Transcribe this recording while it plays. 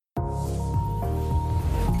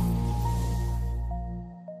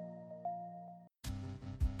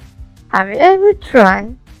Have you ever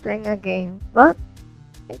tried playing a game but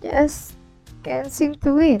you just can't seem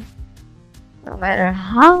to win, no matter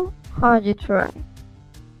how hard you try?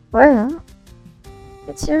 Well,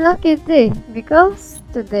 it's your lucky day because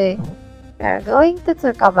today we are going to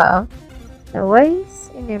talk about the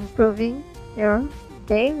ways in improving your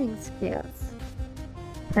gaming skills.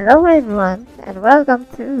 Hello everyone and welcome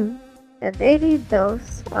to the Daily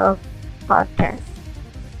Dose of Podcast.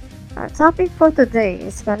 Our topic for today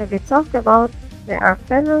is going to be talked about by our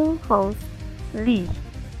fellow host Lee.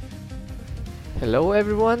 Hello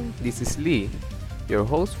everyone, this is Lee, your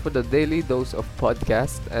host for the Daily Dose of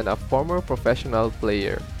Podcast and a former professional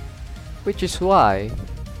player. Which is why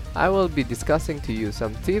I will be discussing to you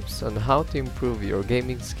some tips on how to improve your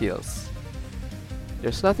gaming skills.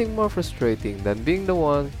 There's nothing more frustrating than being the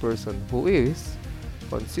one person who is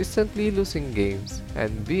consistently losing games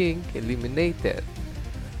and being eliminated.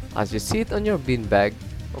 As you sit on your beanbag,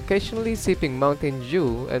 occasionally sipping Mountain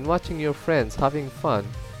Dew and watching your friends having fun,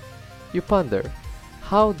 you ponder,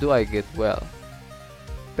 how do I get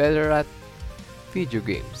better at video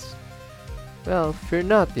games? Well, fear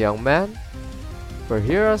not, young man, for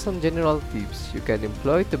here are some general tips you can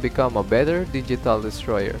employ to become a better digital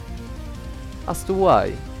destroyer. As to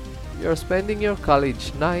why you're spending your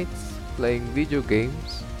college nights playing video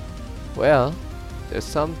games, well, there's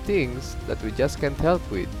some things that we just can't help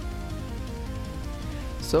with.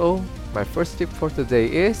 So, my first tip for today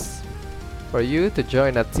is for you to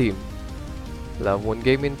join a team. Love one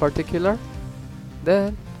game in particular?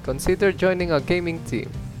 Then consider joining a gaming team.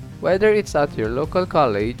 Whether it's at your local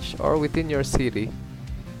college or within your city,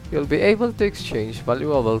 you'll be able to exchange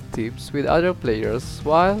valuable tips with other players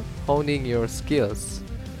while honing your skills.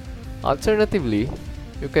 Alternatively,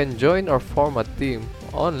 you can join or form a team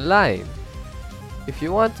online. If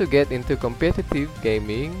you want to get into competitive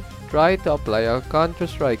gaming, try to apply a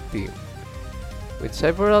Counter-Strike team. With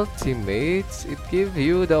several teammates, it gives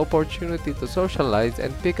you the opportunity to socialize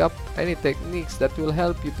and pick up any techniques that will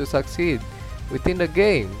help you to succeed within the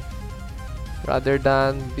game, rather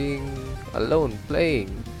than being alone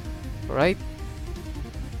playing, right?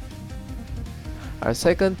 Our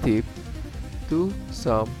second tip, do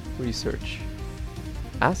some research.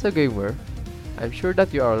 As a gamer, I'm sure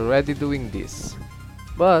that you are already doing this,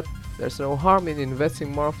 but there's no harm in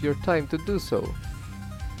investing more of your time to do so.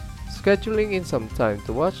 Scheduling in some time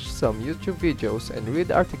to watch some YouTube videos and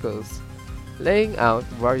read articles laying out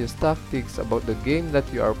various tactics about the game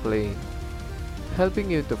that you are playing, helping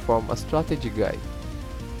you to form a strategy guide.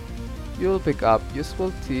 You will pick up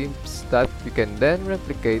useful tips that you can then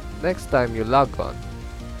replicate next time you log on.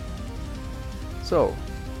 So,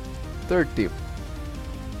 third tip,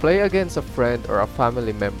 play against a friend or a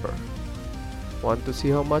family member. Want to see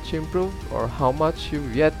how much you improved or how much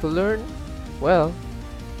you've yet to learn? Well,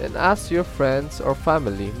 then ask your friends or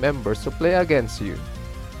family members to play against you.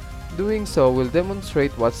 Doing so will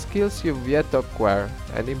demonstrate what skills you've yet to acquire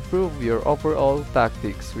and improve your overall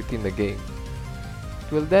tactics within the game.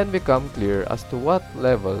 It will then become clear as to what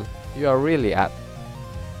level you are really at.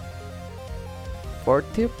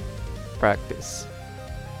 Fourth tip, practice.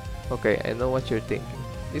 Okay, I know what you're thinking.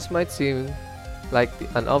 This might seem like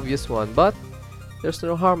an obvious one, but there's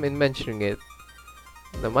no harm in mentioning it.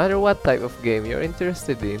 No matter what type of game you're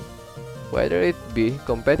interested in, whether it be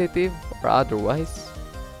competitive or otherwise,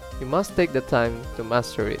 you must take the time to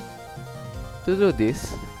master it. To do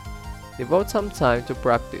this, devote some time to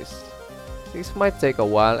practice. This might take a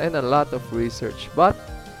while and a lot of research, but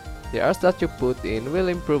the hours that you put in will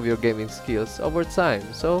improve your gaming skills over time,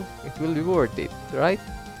 so it will be worth it, right?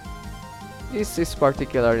 This is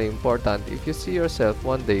particularly important if you see yourself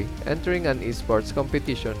one day entering an esports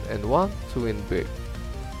competition and want to win big.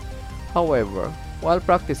 However, while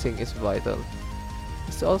practicing is vital,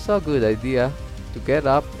 it's also a good idea to get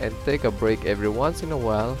up and take a break every once in a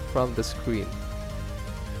while from the screen.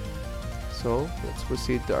 So, let's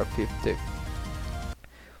proceed to our fifth tip.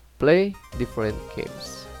 Play different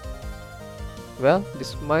games. Well,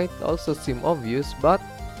 this might also seem obvious, but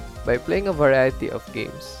by playing a variety of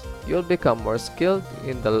games, you'll become more skilled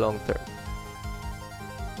in the long term.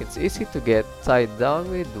 It's easy to get tied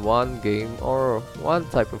down with one game or one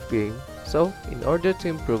type of game, so in order to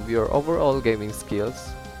improve your overall gaming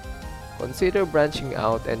skills, consider branching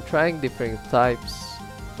out and trying different types,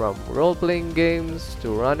 from role-playing games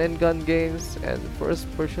to run-and-gun games and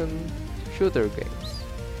first-person shooter games.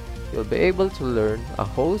 You'll be able to learn a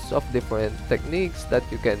host of different techniques that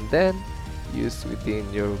you can then use within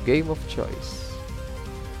your game of choice.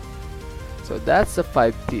 So that's the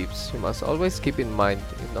 5 tips you must always keep in mind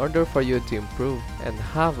in order for you to improve and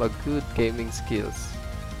have a good gaming skills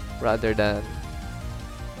rather than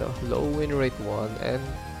the low win rate one, and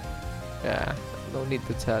yeah, no need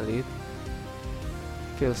to tell it.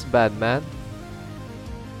 Feels bad, man.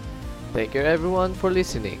 Thank you everyone for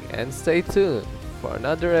listening, and stay tuned for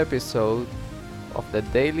another episode of the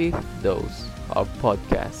Daily Dose of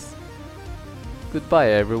Podcast.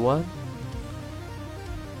 Goodbye everyone.